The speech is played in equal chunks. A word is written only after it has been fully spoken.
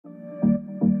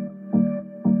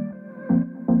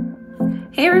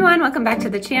Hey everyone, welcome back to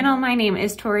the channel. My name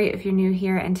is Tori if you're new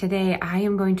here, and today I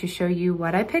am going to show you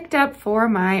what I picked up for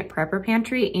my prepper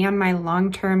pantry and my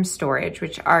long-term storage,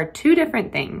 which are two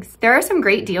different things. There are some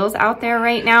great deals out there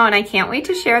right now and I can't wait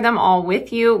to share them all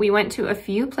with you. We went to a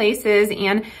few places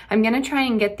and I'm gonna try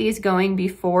and get these going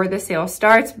before the sale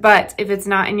starts, but if it's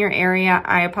not in your area,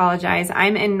 I apologize.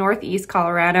 I'm in Northeast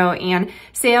Colorado and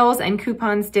sales and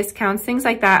coupons, discounts, things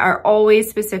like that are always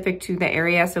specific to the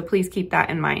area, so please keep that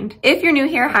in mind. If you're new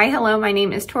here, hi, hello, my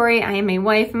name is Tori. I am a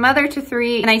wife, mother to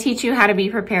 3, and I teach you how to be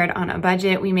prepared on a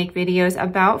budget. We make videos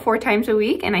about 4 times a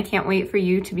week, and I can't wait for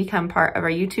you to become part of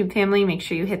our YouTube family. Make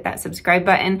sure you hit that subscribe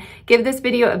button. Give this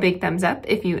video a big thumbs up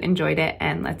if you enjoyed it,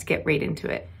 and let's get right into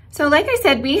it. So like I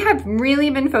said, we have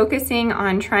really been focusing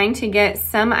on trying to get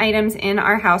some items in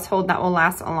our household that will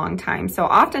last a long time. So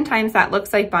oftentimes that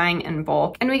looks like buying in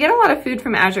bulk. And we get a lot of food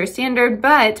from Azure Standard,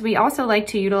 but we also like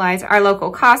to utilize our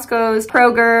local Costco's,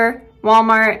 Kroger,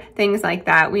 Walmart, things like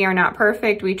that. We are not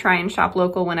perfect. We try and shop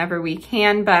local whenever we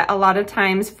can, but a lot of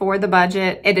times for the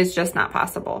budget, it is just not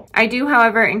possible. I do,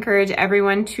 however, encourage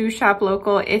everyone to shop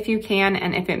local if you can,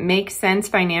 and if it makes sense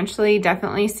financially,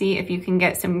 definitely see if you can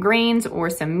get some grains or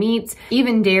some meats,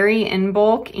 even dairy in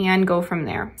bulk, and go from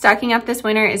there. Stocking up this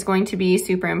winter is going to be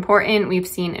super important. We've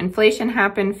seen inflation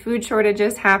happen, food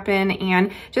shortages happen,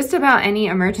 and just about any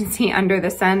emergency under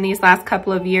the sun these last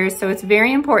couple of years. So it's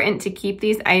very important to keep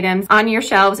these items on your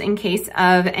shelves in case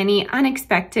of any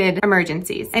unexpected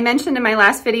emergencies. I mentioned in my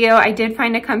last video, I did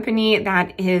find a company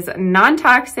that is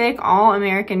non-toxic, all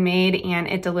American made, and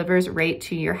it delivers right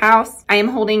to your house. I am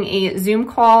holding a Zoom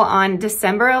call on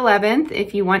December 11th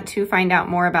if you want to find out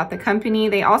more about the company.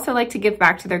 They also like to give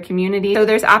back to their community, so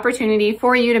there's opportunity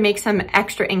for you to make some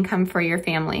extra income for your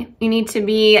family. You need to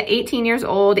be 18 years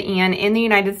old and in the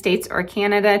United States or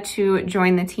Canada to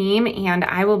join the team, and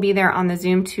I will be there on the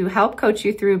Zoom to help coach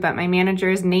you through, but my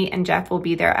managers, Nate and Jeff, will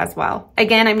be there as well.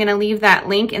 Again, I'm gonna leave that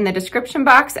link in the description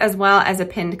box as well as a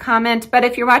pinned comment, but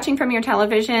if you're watching from your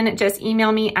television, just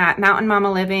email me at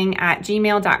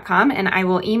mountainmammaliving@gmail.com and I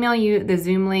will email you the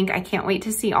Zoom link. I can't wait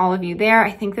to see all of you there. I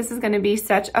think this is gonna be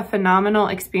such a phenomenal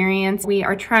experience. We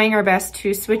are trying our best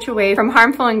to switch away from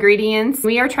harmful ingredients.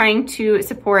 We are trying to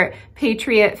support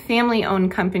Patriot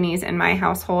family-owned companies in my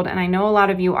household, and I know a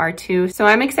lot of you are too, so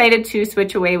I'm excited to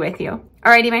switch away with you.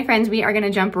 Alrighty, my friends, we are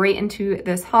gonna jump right into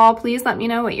this haul. Please let me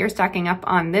know what you're stocking up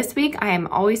on this week. I am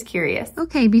always curious.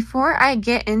 Okay, before I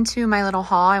get into my little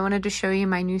haul, I wanted to show you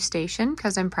my new station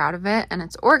because I'm proud of it and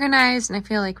it's organized, and I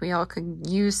feel like we all could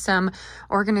use some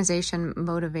organization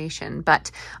motivation. But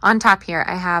on top here,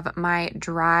 I have my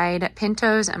dried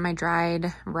pintos and my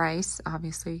dried rice,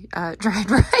 obviously, dried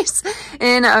rice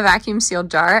in a vacuum sealed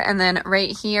jar. And then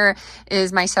right here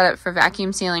is my setup for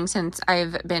vacuum sealing since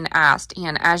I've been asked.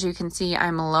 And as you can see,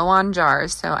 I'm low on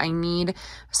jars, so I need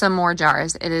some more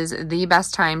jars. It is the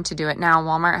best time to do it now.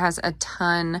 Walmart has a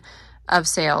ton of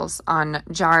sales on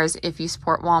jars if you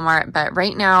support Walmart, but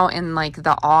right now in like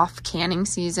the off canning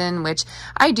season, which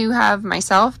I do have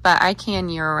myself, but I can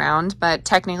year round, but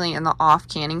technically in the off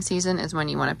canning season is when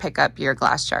you want to pick up your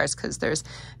glass jars because there's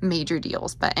major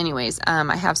deals. But anyways,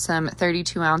 I have some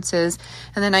 32 ounces,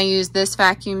 and then I use this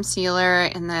vacuum sealer,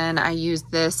 and then I use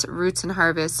this Roots and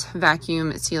Harvest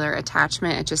vacuum sealer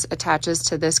attachment. It just attaches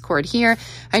to this cord here.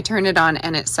 I turn it on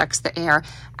and it sucks the air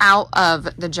out of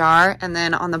the jar. And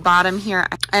then on the bottom here,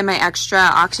 I have my extra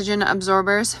oxygen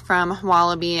absorbers from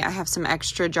Wallaby. I have some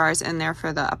extra jars in there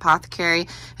for the apothecary,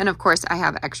 and of course I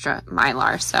have extra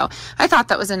Mylar. So I thought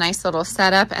that was a nice little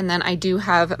setup. And then I do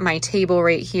have my table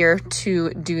right here to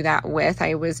do that with.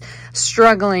 I was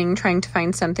struggling trying to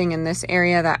find something in this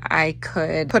area that I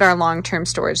could put our long-term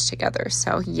storage together.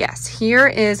 So yes, here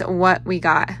is what we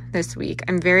got this week.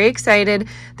 I'm very excited.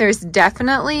 There's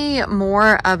definitely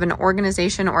more of an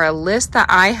organization or a list that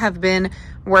I have been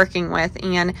working with,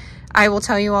 and I will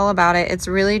tell you all about it. It's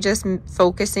really just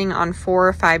focusing on 4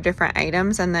 or 5 different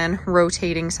items and then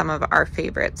rotating some of our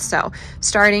favorites. So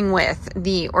starting with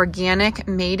the organic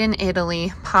made in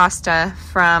Italy pasta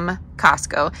from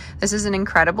Costco. This is an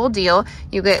incredible deal.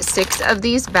 You get 6 of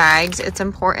these bags. It's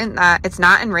important that it's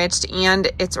not enriched and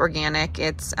it's organic.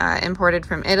 It's imported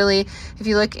from Italy. If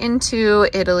you look into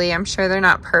Italy, I'm sure they're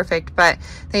not perfect, but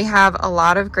they have a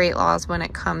lot of great laws when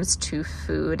it comes to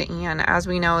food. And as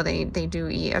we know, they do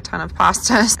eat a ton of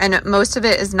pasta, and most of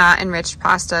it is not enriched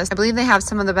pasta. I believe they have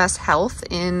some of the best health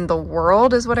in the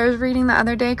world is what I was reading the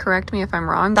other day. Correct me if I'm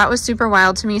wrong. That was super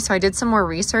wild to me. So I did some more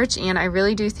research, and I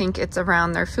really do think it's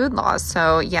around their food laws laws.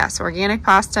 So yes, organic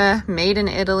pasta made in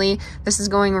Italy. This is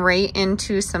going right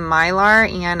into some Mylar,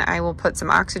 and I will put some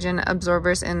oxygen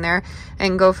absorbers in there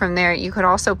and go from there. You could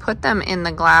also put them in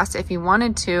the glass if you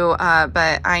wanted to,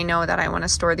 but I know that I want to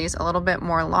store these a little bit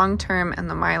more long term, and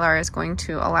the Mylar is going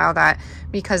to allow that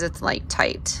because it's light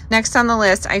tight. Next on the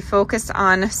list, I focused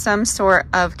on some sort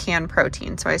of canned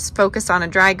protein. So I focused on a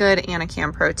dry good and a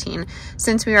canned protein.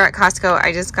 Since we were at Costco,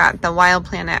 I just got the Wild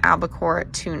Planet albacore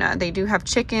tuna. They do have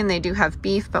chicken, they do have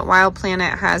beef, but Wild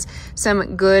Planet has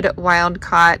some good wild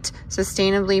caught,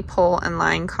 sustainably pull and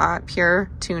line caught pure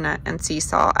tuna and sea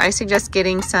salt. I suggest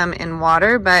getting some in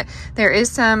water, but there is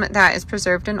some that is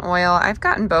preserved in oil. I've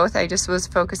gotten both. I just was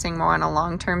focusing more on a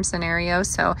long-term scenario.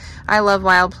 So I love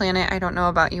Wild Planet. I don't know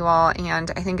about you all,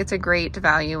 and I think it's a great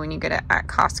value when you get it at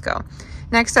Costco.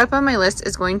 Next up on my list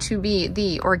is going to be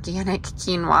the organic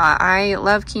quinoa. I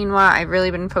love quinoa. I've really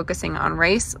been focusing on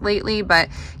rice lately, but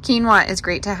quinoa is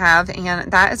great to have, and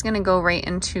that is going to go right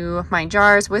into my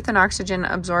jars with an oxygen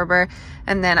absorber,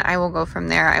 and then I will go from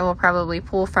there. I will probably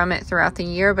pull from it throughout the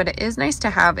year, but it is nice to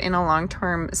have in a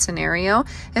long-term scenario.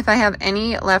 If I have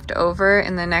any left over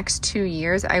in the next 2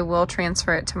 years, I will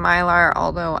transfer it to Mylar,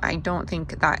 although I don't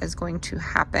think that is going to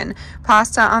happen.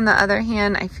 Pasta, on the other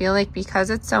hand, I feel like because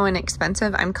it's so inexpensive,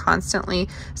 I'm constantly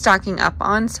stocking up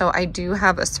on, so I do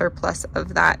have a surplus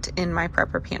of that in my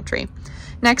prepper pantry.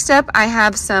 Next up, I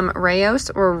have some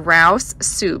Raos or Rouse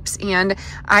soups, and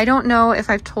I don't know if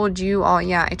I've told you all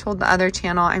yet. I told the other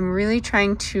channel I'm really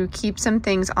trying to keep some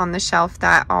things on the shelf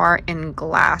that are in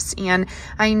glass, and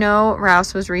I know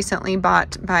Rouse was recently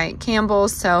bought by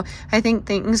Campbell's, so I think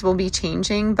things will be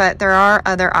changing, but there are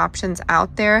other options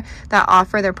out there that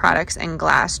offer their products in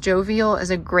glass. Jovial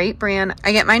is a great brand.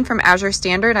 I get mine from Azure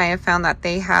Standard. I have found that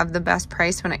they have the best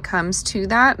price when it comes to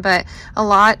that, but a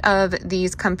lot of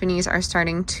these companies are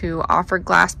starting to offer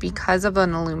glass because of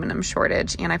an aluminum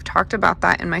shortage, and I've talked about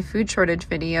that in my food shortage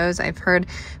videos. I've heard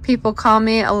people call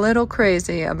me a little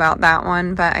crazy about that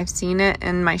one, but I've seen it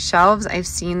in my shelves. I've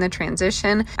seen the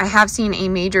transition. I have seen a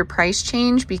major price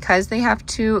change because they have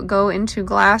to go into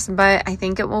glass, but I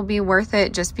think it will be worth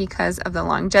it just because of the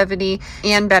longevity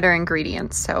and better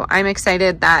ingredients. So I'm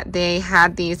excited that they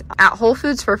had these at Whole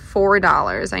Foods for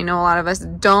 $4. I know a lot of us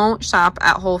don't shop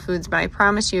at Whole Foods, but I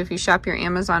promise you, if you shop your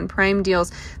Amazon Prime deals,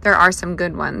 there are some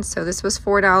good ones. So this was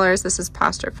 $4. This is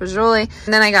pasta fagioli.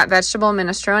 And then I got vegetable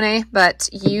minestrone, but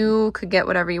you could get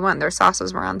whatever you want. Their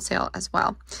sauces were on sale as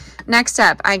well. Next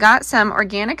up, I got some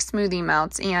organic smoothie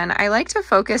melts, and I like to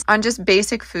focus on just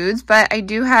basic foods, but I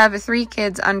do have 3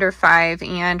 kids under 5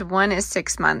 and 1 is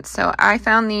 6 months. So I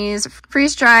found these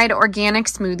freeze-dried organic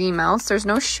smoothie melts. There's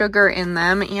no sugar in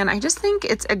them, and I just think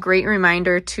it's a great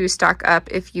reminder to stock up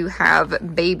if you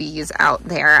have babies out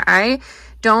there. I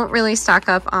don't really stock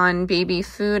up on baby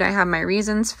food. I have my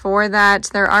reasons for that.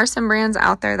 There are some brands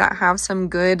out there that have some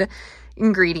good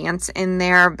ingredients in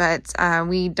there, but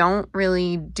we don't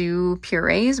really do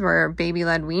purees. We're a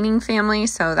baby-led weaning family,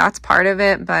 so that's part of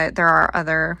it, but there are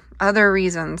other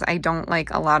reasons I don't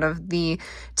like a lot of the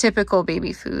typical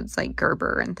baby foods like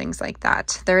Gerber and things like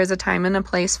that. There is a time and a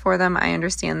place for them. I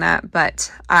understand that,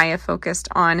 but I have focused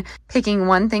on picking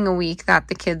one thing a week that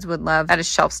the kids would love that is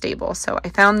shelf stable. So I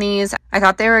found these. I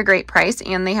thought they were a great price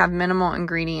and they have minimal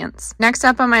ingredients. Next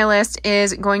up on my list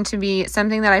is going to be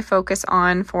something that I focus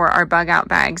on for our bug out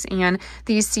bags, and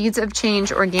these Seeds of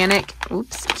Change organic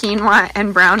quinoa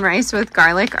and brown rice with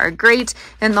garlic are great.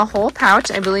 In the whole pouch,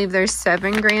 I believe there's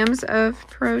 7 grams of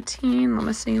protein.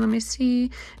 Let me see.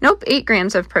 Nope, 8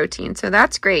 grams of protein. So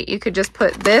that's great. You could just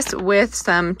put this with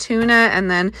some tuna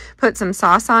and then put some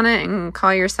sauce on it and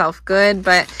call yourself good.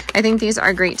 But I think these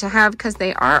are great to have because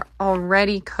they are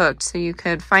already cooked. So you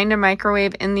could find a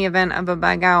microwave in the event of a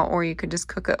bug out, or you could just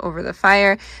cook it over the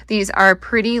fire. These are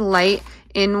pretty light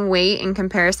in weight in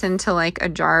comparison to like a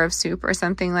jar of soup or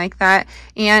something like that,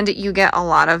 and you get a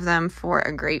lot of them for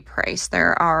a great price.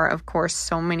 There are, of course,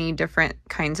 so many different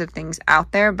kinds of things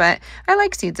out there, but I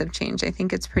like Seeds of Change. I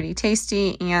think it's pretty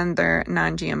tasty and they're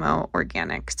non-GMO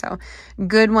organic, so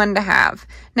good one to have.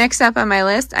 Next up on my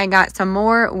list, I got some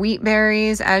more wheat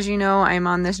berries. As you know, I'm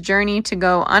on this journey to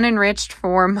go unenriched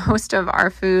for most of our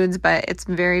foods, but it's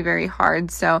very, very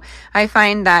hard. So I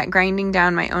find that grinding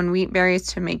down my own wheat berries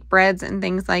to make breads and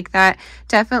and things like that.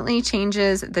 Definitely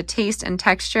changes the taste and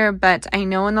texture, but I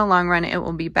know in the long run it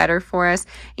will be better for us.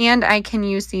 And I can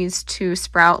use these to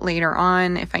sprout later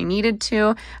on if I needed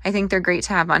to. I think they're great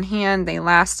to have on hand. They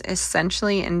last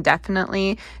essentially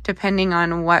indefinitely depending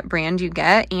on what brand you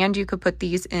get. And you could put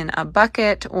these in a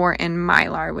bucket or in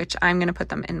Mylar, which I'm going to put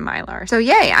them in Mylar. So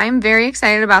yay, I'm very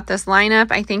excited about this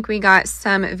lineup. I think we got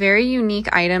some very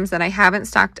unique items that I haven't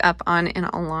stocked up on in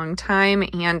a long time,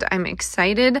 and I'm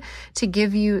excited to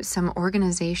give you some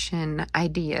organization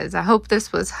ideas. I hope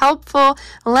this was helpful.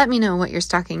 Let me know what you're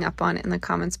stocking up on in the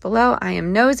comments below. I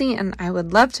am nosy and I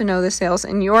would love to know the sales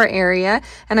in your area,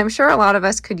 and I'm sure a lot of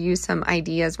us could use some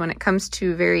ideas when it comes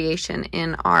to variation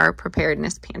in our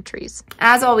preparedness pantries.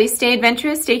 As always, stay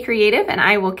adventurous, stay creative, and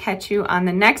I will catch you on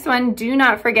the next one. Do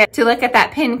not forget to look at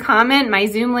that pinned comment. My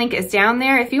Zoom link is down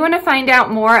there. If you want to find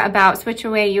out more about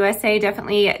Switchaway USA,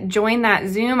 definitely join that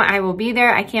Zoom. I will be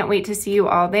there. I can't wait to see you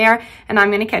all there, and I'm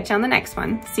going to catch you on the next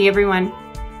one. See you, everyone.